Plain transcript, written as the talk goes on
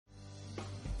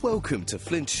Welcome to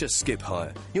Flintshire Skip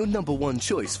Hire, your #1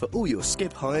 choice for all your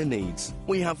skip hire needs.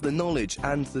 We have the knowledge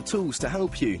and the tools to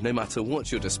help you no matter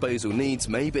what your disposal needs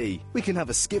may be. We can have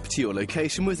a skip to your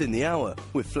location within the hour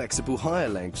with flexible hire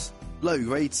lengths, low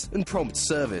rates and prompt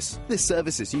service. This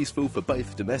service is useful for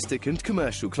both domestic and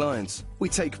commercial clients. We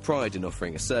take pride in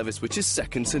offering a service which is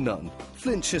second to none.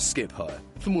 Flintshire Skip Hire.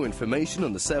 For more information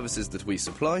on the services that we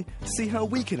supply, to see how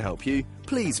we can help you,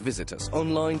 please visit us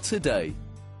online today.